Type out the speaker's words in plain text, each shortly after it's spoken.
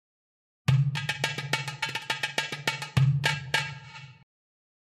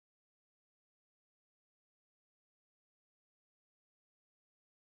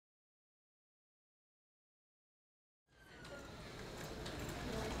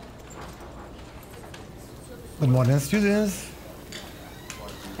Good morning, students.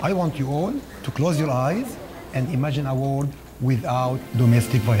 I want you all to close your eyes and imagine a world without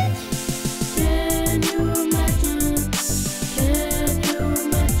domestic violence. Can you imagine? Can you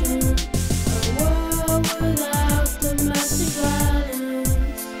imagine a world without domestic violence?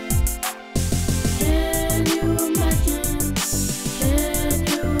 Can you imagine? Can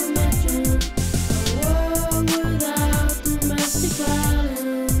you imagine a world without domestic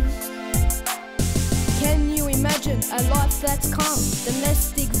violence? Can you imagine a life that's calm?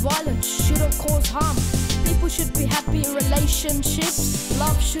 Domestic violence shouldn't cause harm. People should be happy in relationships.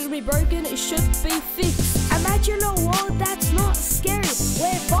 Love should be broken, it should be fixed. Imagine a world that's not scary,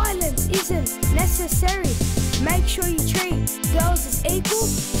 where violence isn't necessary. Make sure you treat girls as equal.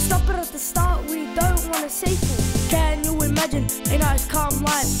 Stop it at the start, we don't want a sequel. Can you imagine a nice calm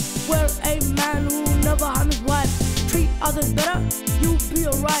life where a man will never harm his wife? Treat others better, you'll be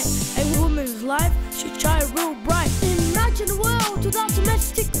alright. A woman's life should shine real bright. Imagine a world without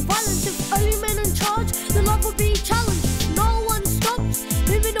domestic violence. If only men in charge, then love will be challenged. No one stops,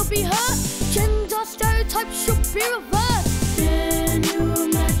 women will be hurt. Gender stereotypes should be reversed. Can you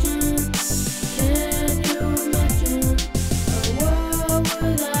imagine? Can you imagine a world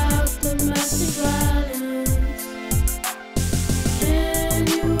without domestic violence? Can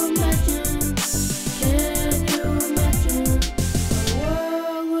you imagine? Can you imagine a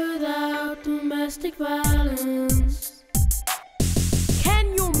world without domestic violence? Can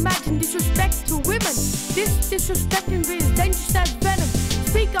you imagine disrespect to women? This disrespect can be as dangerous as venom.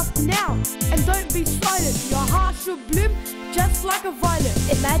 Speak up now and don't be silent. Your heart should bloom just like a violet.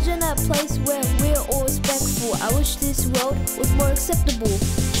 Imagine a place where we're all respectful. I wish this world was more acceptable.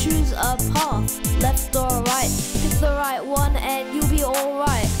 Choose a path, left or right. Pick the right one and you'll be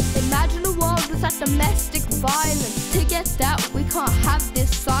alright. Imagine a world without domestic violence. To get that, we can't have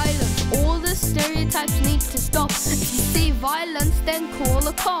this silence. All the stereotypes need to stop. If you see violence, then call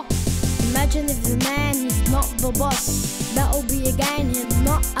a cop. Imagine if the man is not the boss. That'll be a gain and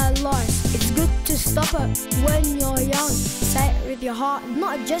not a loss. It's good to stop it when you're young. Say it with your heart,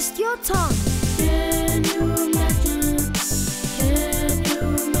 not just your tongue. Can you imagine? Can you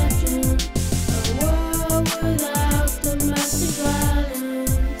imagine a world without domestic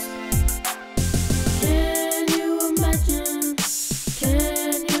violence? Can you imagine?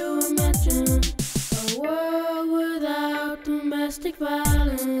 Can you imagine a world without domestic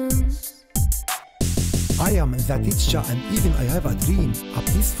violence? I am the teacher and even I have a dream, a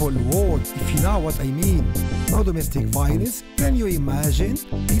peaceful world, if you know what I mean. No domestic violence, can you imagine?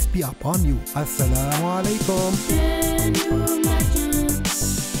 Peace be upon you. Assalamu alaikum. Can you imagine?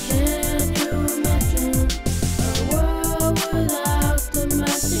 Can you imagine a world without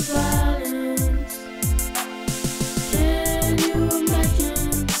domestic violence? Can you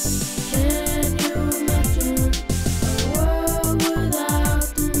imagine? Can you imagine a world without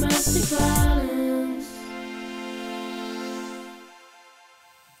domestic violence?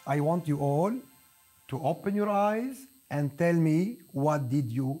 I want you all to open your eyes and tell me, what did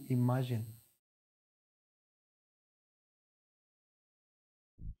you imagine?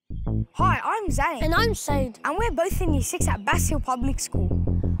 Hi, I'm Zayn. And I'm Said. And we're both in Year 6 at Bass Hill Public School.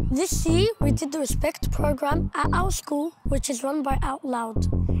 This year, we did the Respect program at our school, which is run by Outloud.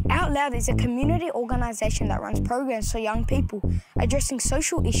 Outloud is a community organisation that runs programs for young people, addressing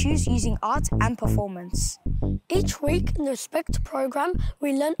social issues using art and performance. Each week in the Respect program,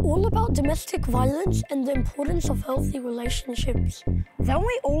 we learn all about domestic violence and the importance of healthy relationships. Then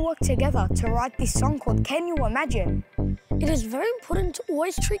we all work together to write this song called Can You Imagine? It is very important to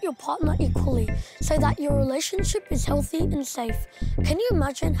always treat your partner equally so that your relationship is healthy and safe. Can you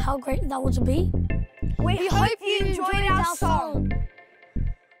imagine how great that would be? We hope you enjoyed our song.